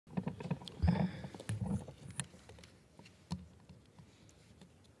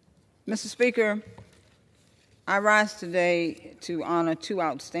Mr. Speaker, I rise today to honor two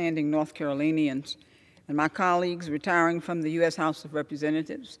outstanding North Carolinians and my colleagues retiring from the U.S. House of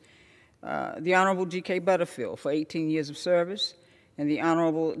Representatives, the Honorable G.K. Butterfield for 18 years of service and the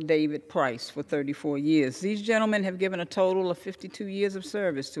Honorable David Price for 34 years. These gentlemen have given a total of 52 years of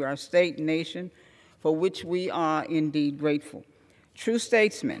service to our state and nation, for which we are indeed grateful. True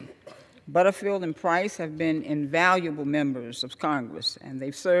statesmen, Butterfield and Price have been invaluable members of Congress, and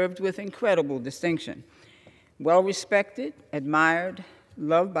they've served with incredible distinction. Well-respected, admired,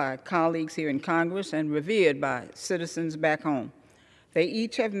 loved by colleagues here in Congress, and revered by citizens back home. They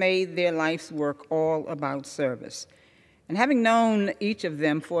each have made their life's work all about service. And having known each of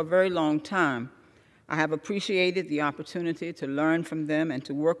them for a very long time, I have appreciated the opportunity to learn from them and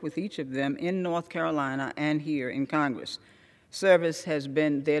to work with each of them in North Carolina and here in Congress. Service has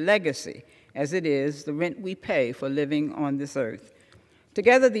been their legacy, as it is the rent we pay for living on this earth.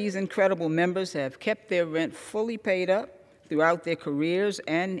 Together, these incredible members have kept their rent fully paid up throughout their careers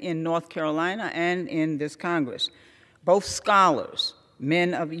and in North Carolina and in this Congress. Both scholars,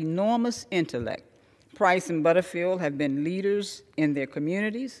 men of enormous intellect, Price and Butterfield have been leaders in their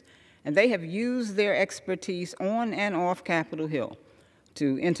communities, and they have used their expertise on and off Capitol Hill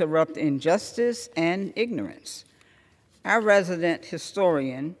to interrupt injustice and ignorance. Our resident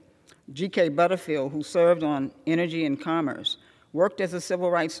historian, G.K. Butterfield, who served on Energy and Commerce, worked as a civil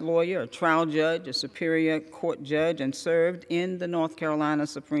rights lawyer, a trial judge, a superior court judge, and served in the North Carolina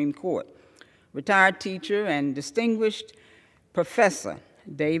Supreme Court. Retired teacher and distinguished professor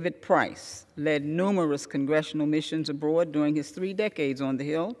David Price led numerous congressional missions abroad during his 3 decades on the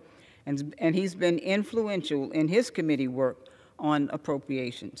Hill, and he's been influential in his committee work on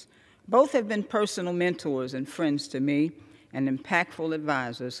appropriations. Both have been personal mentors and friends to me and impactful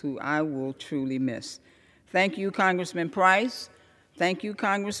advisors who I will truly miss. Thank you, Congressman Price. Thank you,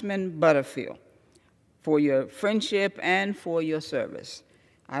 Congressman Butterfield, for your friendship and for your service.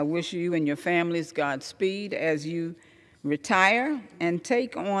 I wish you and your families Godspeed as you retire and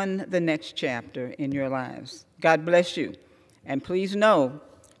take on the next chapter in your lives. God bless you. And please know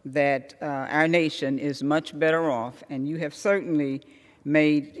that our nation is much better off, and you have certainly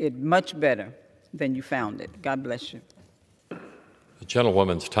made it much better than you found it. God bless you. The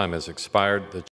gentlewoman's time has expired.